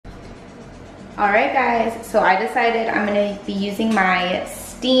Alright guys, so I decided I'm going to be using my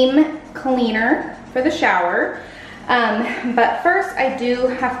steam cleaner for the shower. But first I'm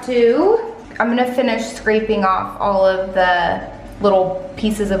going to finish scraping off all of the little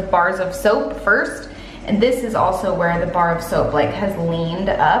pieces of bars of soap first. And this is also where the bar of soap like has leaned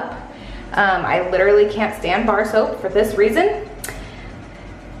up. I literally can't stand bar soap for this reason.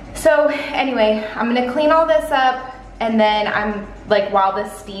 So anyway, I'm gonna clean all this up, and then I'm like, while the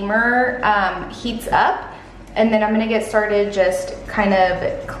steamer heats up, and then I'm gonna get started just kind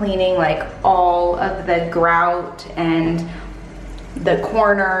of cleaning like all of the grout and the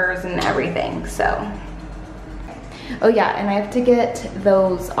corners and everything. So, oh yeah, and I have to get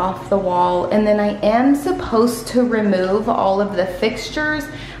those off the wall, and then I am supposed to remove all of the fixtures,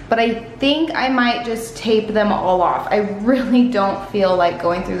 but I think I might just tape them all off. I really don't feel like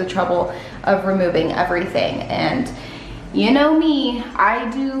going through the trouble of removing everything, and you know me, I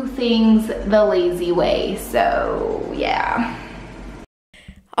do things the lazy way, so yeah.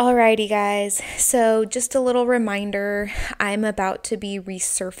 Alrighty guys, so just a little reminder, I'm about to be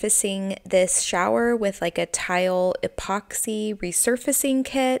resurfacing this shower with like a tile epoxy resurfacing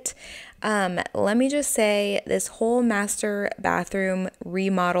kit. Let me just say, this whole master bathroom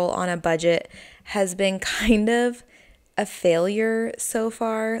remodel on a budget has been kind of a failure so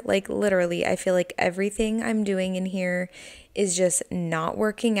far. Like literally, I feel like everything I'm doing in here is just not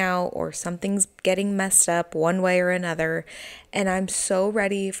working out, or something's getting messed up one way or another, and I'm so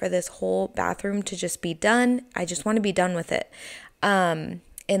ready for this whole bathroom to just be done. I just want to be done with it. And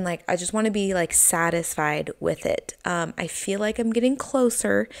like, I just want to be like satisfied with it. I feel like I'm getting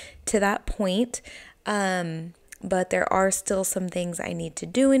closer to that point. But there are still some things I need to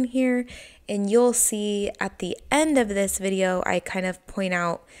do in here, and you'll see at the end of this video, I kind of point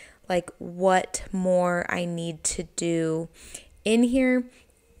out like what more I need to do in here.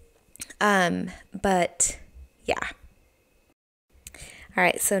 But yeah. All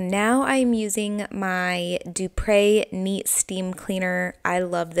right, so now I'm using my Dupre Neat Steam Cleaner. I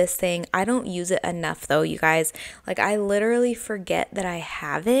love this thing. I don't use it enough though, you guys. Like, I literally forget that I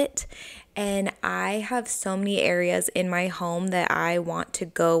have it, and I have so many areas in my home that I want to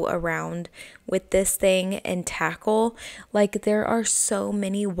go around with this thing and tackle. Like, there are so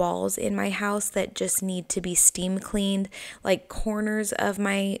many walls in my house that just need to be steam cleaned, like corners of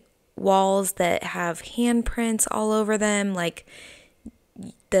my walls that have handprints all over them, like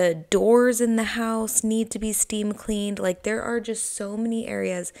the doors in the house need to be steam cleaned. Like, there are just so many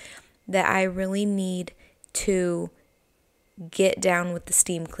areas that I really need to get down with the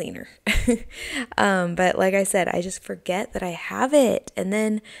steam cleaner. But like I said, I just forget that I have it. And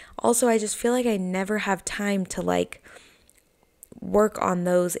then also I just feel like I never have time to like work on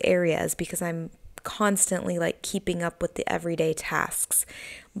those areas because I'm constantly like keeping up with the everyday tasks.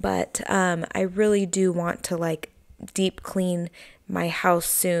 But I really do want to like deep clean my house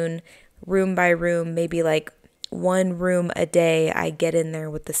soon, room by room, maybe like one room a day I get in there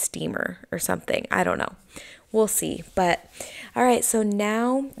with the steamer or something. I don't know. We'll see. But all right, so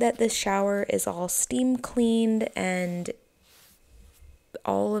now that the shower is all steam cleaned and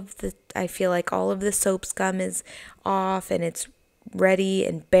I feel like all of the soap scum is off and it's ready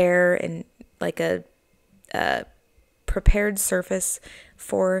and bare and like a prepared surface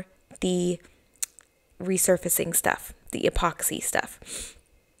for the resurfacing stuff, the epoxy stuff.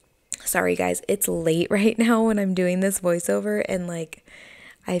 Sorry guys, it's late right now when I'm doing this voiceover, and like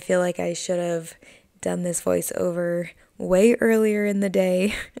I feel like I should have done this voiceover way earlier in the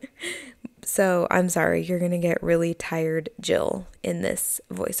day. So I'm sorry, you're gonna get really tired Jill in this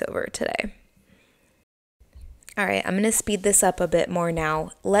voiceover today. All right, I'm gonna speed this up a bit more now.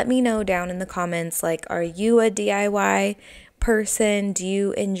 Let me know down in the comments, like, are you a DIY person? Do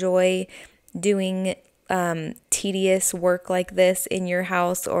you enjoy doing tedious work like this in your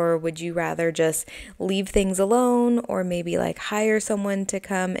house, or would you rather just leave things alone, or maybe like hire someone to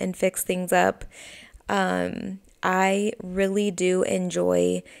come and fix things up? I really do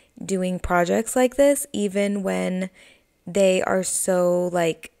enjoy doing projects like this, even when they are so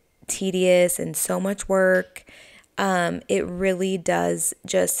like tedious and so much work. It really does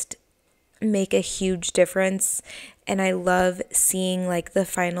just make a huge difference, and I love seeing like the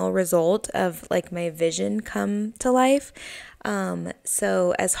final result of like my vision come to life.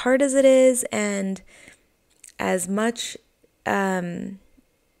 So as hard as it is, and as much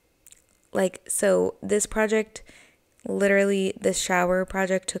so this project, literally this shower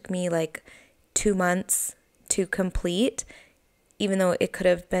project, took me like 2 months to complete, even though it could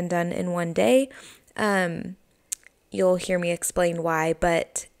have been done in one day. You'll hear me explain why,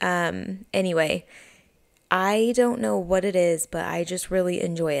 but anyway, I don't know what it is, but I just really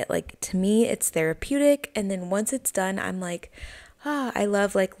enjoy it. Like, to me, it's therapeutic. And then once it's done, I'm like, I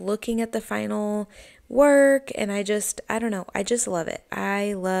love like looking at the final work. And I don't know, I just love it.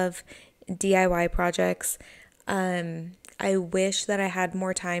 I love DIY projects. I wish that I had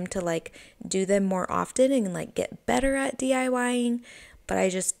more time to like do them more often and like get better at DIYing, but I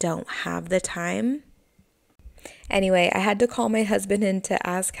just don't have the time. Anyway, I had to call my husband in to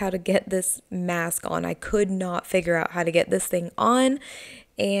ask how to get this mask on. I could not figure out how to get this thing on.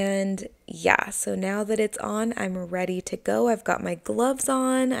 And yeah, so now that it's on, I'm ready to go. I've got my gloves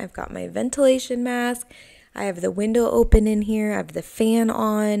on. I've got my ventilation mask. I have the window open in here. I have the fan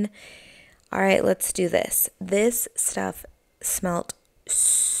on. All right, let's do this. This stuff smelled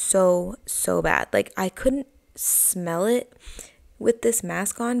so bad. Like, I couldn't smell it with this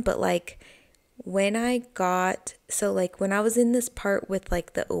mask on, but like when I was in this part with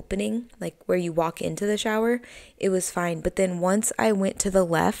like the opening, like where you walk into the shower, it was fine. But then once I went to the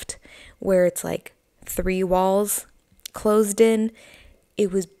left where it's like 3 walls closed in,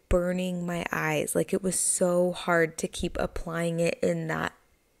 it was burning my eyes. Like, it was so hard to keep applying it in that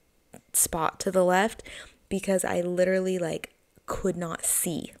spot to the left because I literally like could not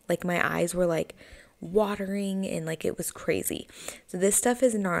see. Like, my eyes were like watering and like it was crazy. So this stuff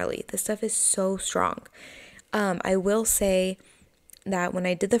is gnarly. This stuff is so strong. I will say that when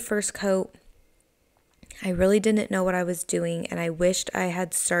I did the first coat, I really didn't know what I was doing, and I wished I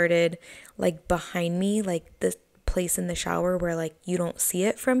had started like behind me, like this place in the shower where like you don't see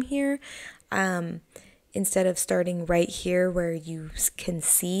it from here, instead of starting right here where you can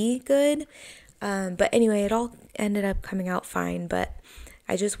see good. But anyway, it all ended up coming out fine, but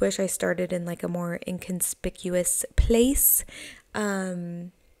I just wish I started in like a more inconspicuous place.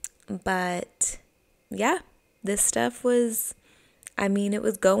 But yeah, this stuff was, it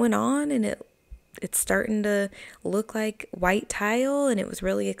was going on, and it's starting to look like white tile, and it was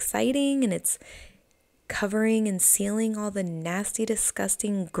really exciting, and it's covering and sealing all the nasty,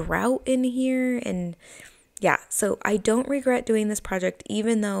 disgusting grout in here. And yeah, so I don't regret doing this project,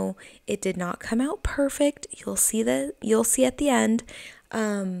 even though it did not come out perfect. You'll see at the end.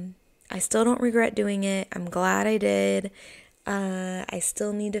 I still don't regret doing it. I'm glad I did. I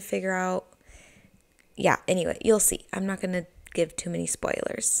still need to figure out, yeah, anyway, you'll see. I'm not going to give too many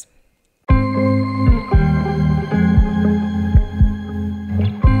spoilers.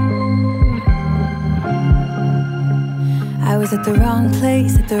 I was at the wrong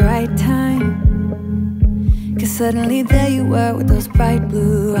place at the right time, 'cause suddenly there you were with those bright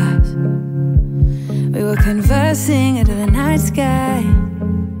blue eyes. We were conversing under the night sky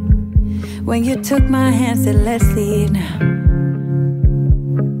when you took my hand, said let's leave now.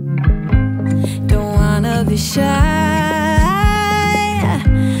 Don't wanna be shy,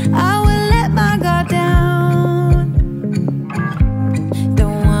 I will let my guard down.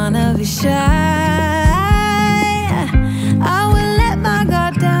 Don't wanna be shy, I will let my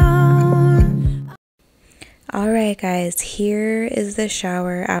guard down. Alright guys, here is the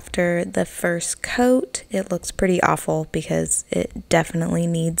shower after the first coat. It looks pretty awful because it definitely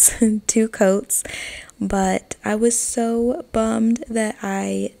needs 2 coats, but I was so bummed that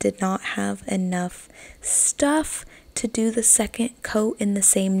I did not have enough stuff to do the second coat in the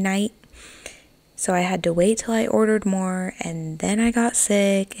same night. So I had to wait till I ordered more, and then I got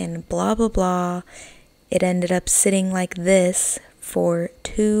sick and blah blah blah. It ended up sitting like this for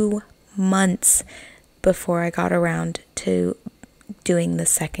 2 months before I got around to doing the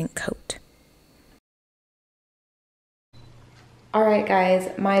second coat. Alright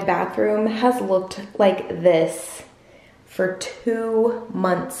guys, my bathroom has looked like this for 2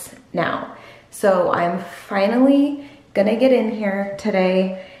 months now. So I'm finally gonna get in here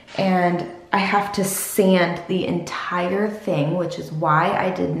today, and I have to sand the entire thing, which is why I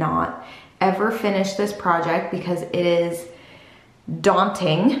did not ever finish this project, because it is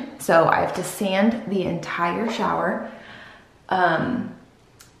daunting. So I have to sand the entire shower, and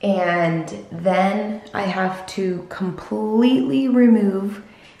then I have to completely remove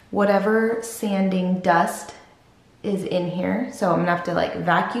whatever sanding dust is in here. So I'm gonna have to like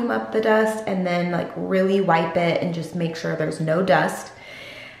vacuum up the dust and then like really wipe it and just make sure there's no dust.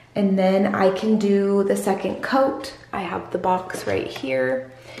 And then I can do the second coat. I have the box right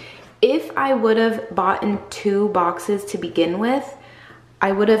here. If I would have bought in 2 boxes to begin with,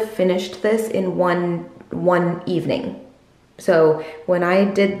 I would have finished this in one evening. So when I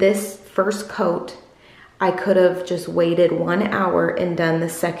did this first coat, I could have just waited 1 hour and done the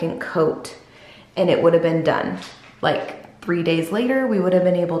second coat, and it would have been done. Like 3 days later, we would have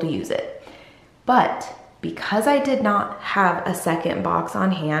been able to use it. But because I did not have a second box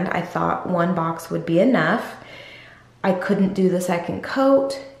on hand, I thought one box would be enough. I couldn't do the second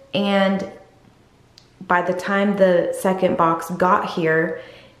coat, and by the time the second box got here,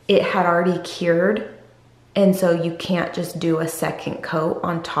 it had already cured, and so you can't just do a second coat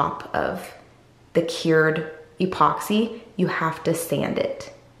on top of the cured epoxy. You have to sand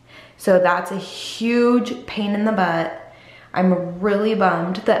it. So that's a huge pain in the butt. I'm really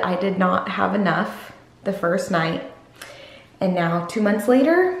bummed that I did not have enough the first night, and now 2 months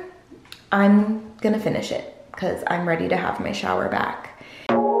later, I'm gonna finish it because I'm ready to have my shower back.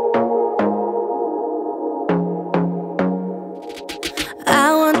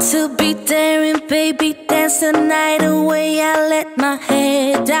 I want to be daring, baby, dance the night away. I let my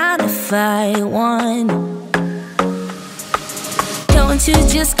hair down if I want. Don't you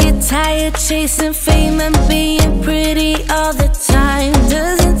just get tired chasing fame and being pretty all the time?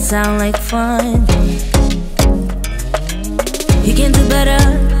 Doesn't sound like fun. You can do better.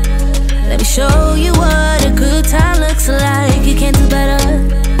 Let me show you what a good time looks like. You can do better,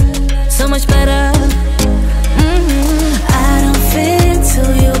 so much better. I don't fit into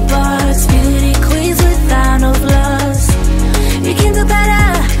your box. Beauty queens without no flaws. You can do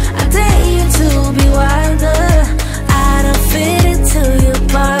better. I dare you to be wilder. I don't fit into your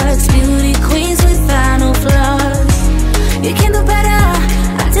box. Beauty queens without no flaws. You can do better.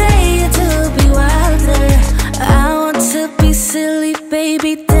 I dare you to be wilder. I want to be silly,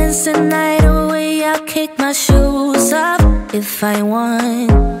 baby, dance the night away. I'll kick my shoes off if I want.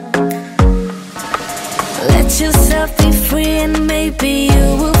 Let yourself be free, and maybe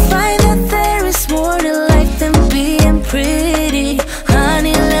you will find that there is more to life than being pretty.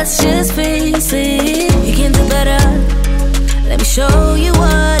 Honey, let's just face it. You can do better. Let me show you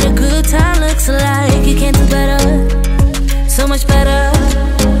what a good time looks like. You can do better, so much better.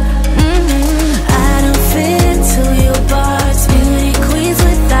 I don't fit into your box. Beauty queens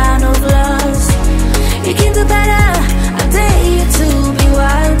without no flaws. You can do better. I dare you to be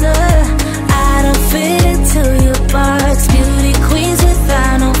wilder. I don't fit into your box. Beauty queens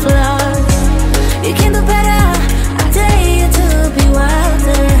without no flaws. You can do better. I dare you to be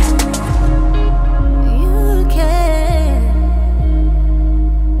wilder. You can.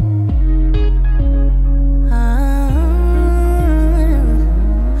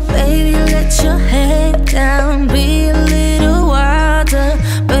 Baby, let your head down. Be a little wilder.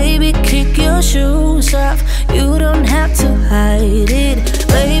 Baby, kick your shoes off. You don't have to hide it.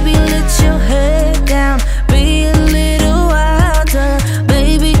 Baby, let your head down. Be a little wilder.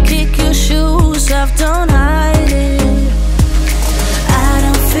 Baby, kick your shoes off. Don't hide it. I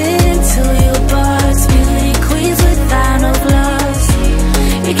don't fit into your box. Beauty queens without no flaws.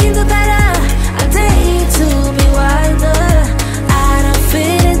 You can do better. I dare you to be wilder. I don't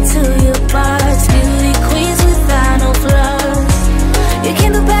fit into your box. Beauty queens without no flaws. You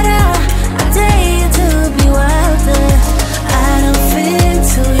can do better. I dare you to be wilder. I don't fit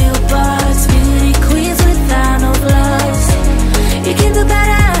into your box. Beauty queens without no flaws. You can do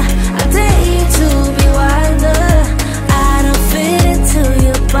better. I dare you to be wilder. I don't fit into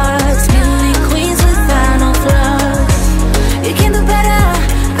your box. Beauty queens without no flaws. You can do better.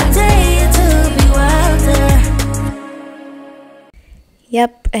 I dare you to be wilder.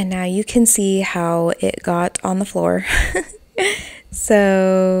 Yep, and now you can see how it got on the floor.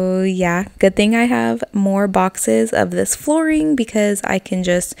 So yeah, good thing I have more boxes of this flooring because I can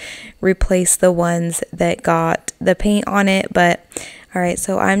just replace the ones that got the paint on it. But all right,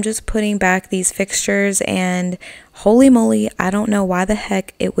 so I'm just putting back these fixtures, and holy moly, I don't know why the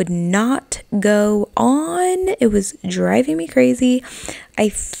heck it would not go on. It was driving me crazy. I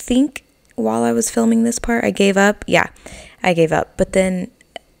think while I was filming this part, I gave up. Yeah, I gave up. But then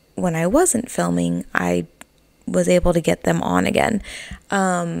when I wasn't filming, I was able to get them on again.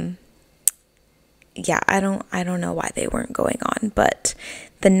 Yeah, I don't know why they weren't going on, but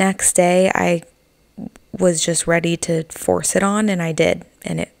the next day I was just ready to force it on, and I did,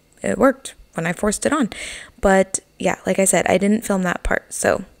 and it worked when I forced it on. But yeah, like I said, I didn't film that part,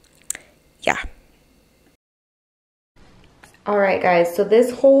 so yeah. All right, guys, so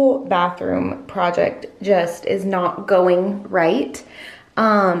this whole bathroom project just is not going right.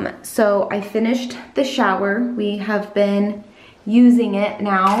 So I finished the shower. We have been using it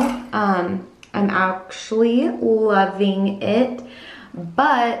now. I'm actually loving it,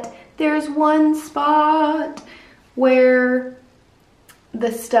 but there's one spot where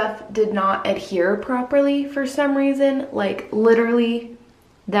the stuff did not adhere properly for some reason. Like literally,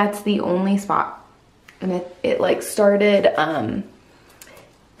 that's the only spot. And it like started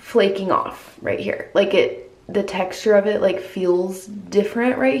flaking off right here. Like the texture of it like feels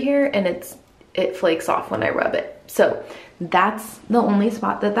different right here, and it flakes off when I rub it. So that's the only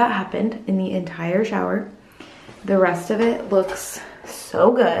spot that happened in the entire shower. The rest of it looks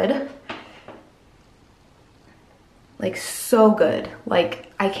so good. Like so good.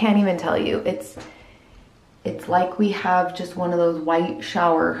 Like I can't even tell you. It's like we have just one of those white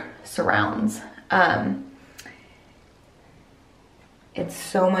shower surrounds. It's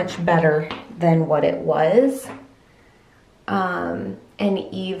so much better than what it was. And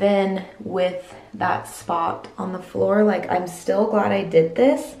even with that spot on the floor, like I'm still glad I did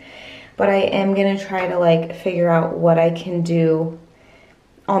this, but I am gonna try to like figure out what I can do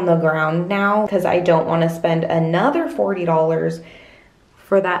on the ground now, because I don't want to spend another $40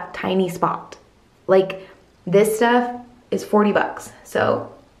 for that tiny spot. Like this stuff is 40 bucks.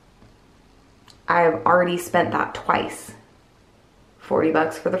 So I've already spent that twice. 40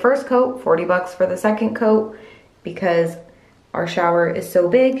 bucks for the first coat, 40 bucks for the second coat, because our shower is so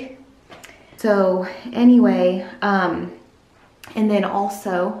big. So anyway, and then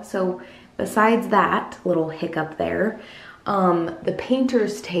also, so besides that little hiccup there, the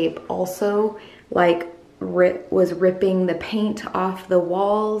painter's tape also like was ripping the paint off the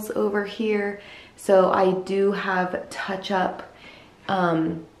walls over here. So I do have touch up,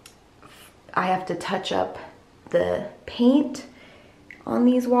 I have to touch up the paint on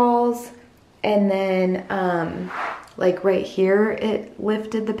these walls. And then like right here, it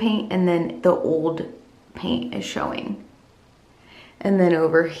lifted the paint, and then the old paint is showing. And then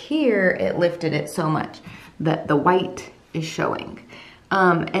over here, it lifted it so much that the white is showing.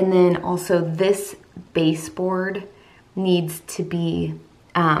 And then also this baseboard needs to be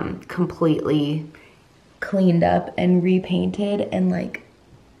completely cleaned up and repainted, and like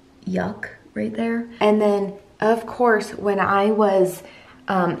yuck right there. And then of course when I was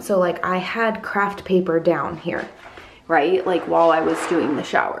so like I had craft paper down here, right, like while I was doing the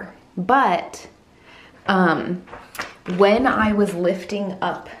shower, but when I was lifting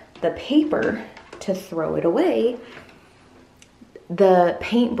up the paper to throw it away, the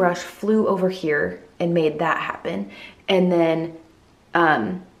paintbrush flew over here and made that happen. And then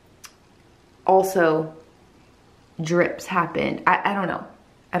also drips happened. I don't know.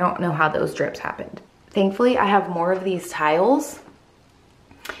 I don't know how those drips happened. Thankfully, I have more of these tiles.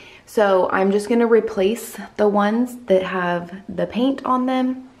 So I'm just gonna replace the ones that have the paint on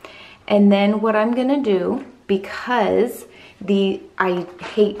them. And then what I'm gonna do, because I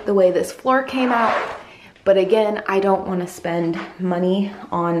hate the way this floor came out, but again, I don't wanna spend money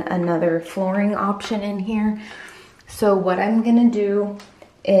on another flooring option in here. So what I'm gonna do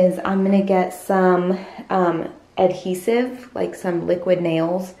is I'm gonna get some adhesive, like some liquid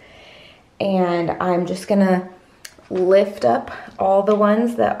nails, and I'm just gonna lift up all the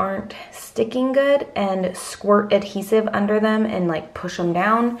ones that aren't sticking good and squirt adhesive under them and like push them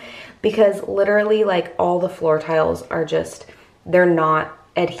down, because literally like all the floor tiles are just, they're not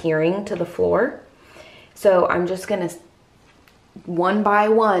adhering to the floor. So I'm just gonna one by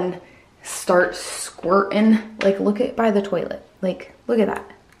one start squirting, like look at by the toilet, like look at that.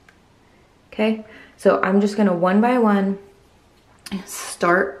 Okay, so I'm just gonna one by one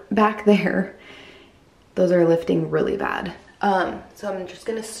start back there. Those are lifting really bad. So I'm just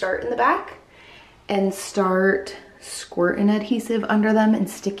gonna start in the back and start squirting adhesive under them and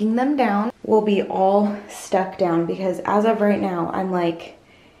sticking them down. Will be all stuck down, because as of right now, I'm like,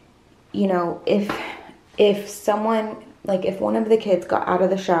 you know, if someone, like if one of the kids got out of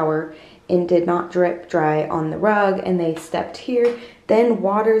the shower and did not drip dry on the rug and they stepped here, then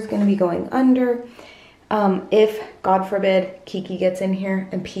water's gonna be going under. If, God forbid, Kiki gets in here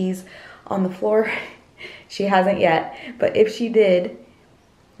and pees on the floor, she hasn't yet, but if she did,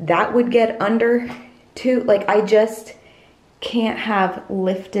 that would get under too. Like I just can't have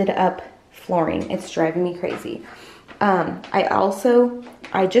lifted up flooring. It's driving me crazy.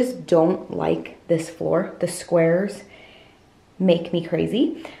 I just don't like this floor. The squares make me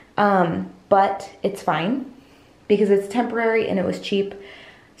crazy, but it's fine because it's temporary and it was cheap.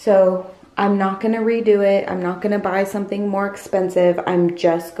 So I'm not gonna redo it. I'm not gonna buy something more expensive. I'm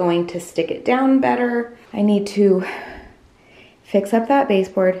just going to stick it down better. I need to fix up that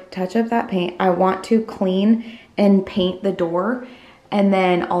baseboard, touch up that paint. I want to clean and paint the door. And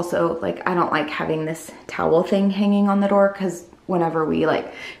then also, like, I don't like having this towel thing hanging on the door, because whenever we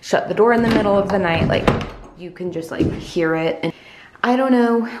like shut the door in the middle of the night, like you can just like hear it. And I don't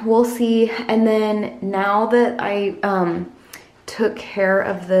know, we'll see. And then now that I took care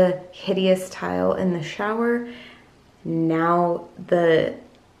of the hideous tile in the shower, now the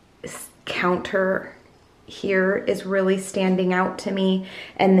counter here is really standing out to me.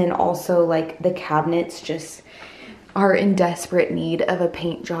 And then also like the cabinets just are in desperate need of a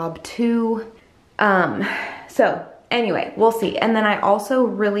paint job too. So anyway, we'll see. And then I also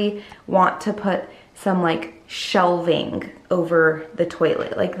really want to put some like shelving over the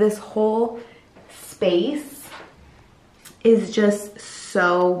toilet. Like this whole space is just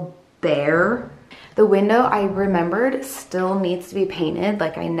so bare. The window, I remembered, still needs to be painted.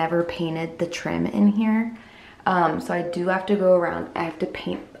 Like I never painted the trim in here. So I do have to go around. I have to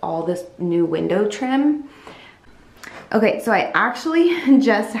paint all this new window trim. Okay, so I actually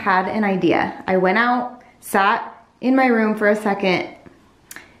just had an idea. I went out, sat in my room for a second,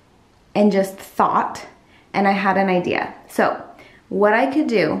 and just thought, and I had an idea. So what I could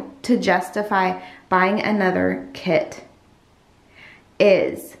do to justify buying another kit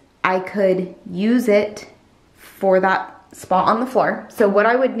is I could use it for that spot on the floor. So what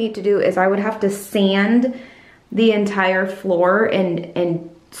I would need to do is I would have to sand the entire floor and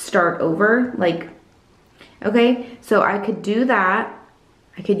start over, like, okay, so I could do that.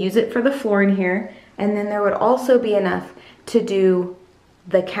 I could use it for the floor in here, and then there would also be enough to do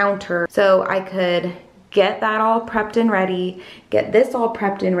the counter. So I could get that all prepped and ready, get this all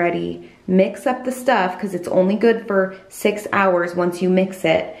prepped and ready, mix up the stuff because it's only good for 6 hours once you mix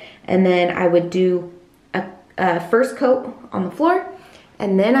it, and then I would do a first coat on the floor,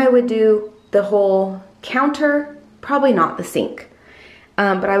 and then I would do the whole counter, probably not the sink,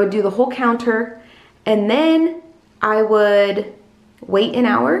 but I would do the whole counter, and then I would wait an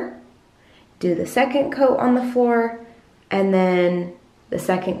hour, do the second coat on the floor, and then the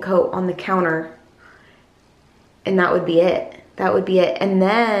second coat on the counter, and that would be it. That would be it. And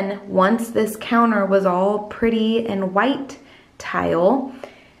then once this counter was all pretty and white tile,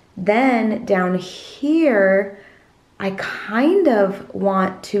 then down here, I kind of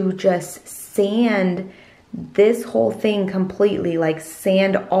want to just sand this whole thing completely, like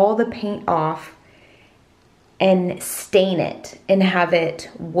sand all the paint off and stain it and have it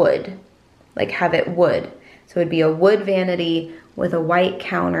wood, like have it wood. So it'd be a wood vanity with a white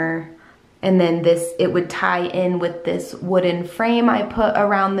counter, and then this, it would tie in with this wooden frame I put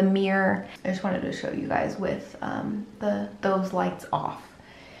around the mirror. I just wanted to show you guys with those lights off,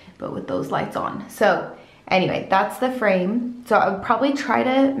 but with those lights on. So anyway, that's the frame. So I would probably try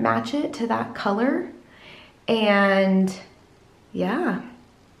to match it to that color. And yeah,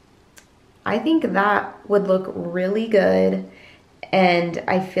 I think that would look really good. And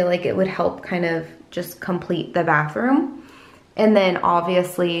I feel like it would help kind of just complete the bathroom. And then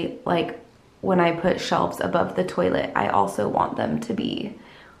obviously, like when I put shelves above the toilet, I also want them to be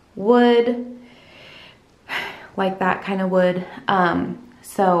wood, like that kind of wood.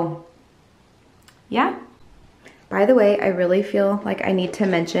 So yeah. By the way, I really feel like I need to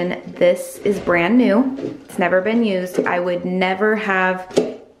mention this is brand new. It's never been used. I would never have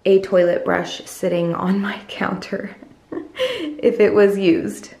a toilet brush sitting on my counter if it was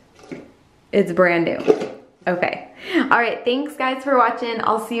used. It's brand new. Okay. All right, thanks guys for watching.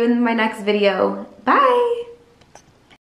 I'll see you in my next video. Bye.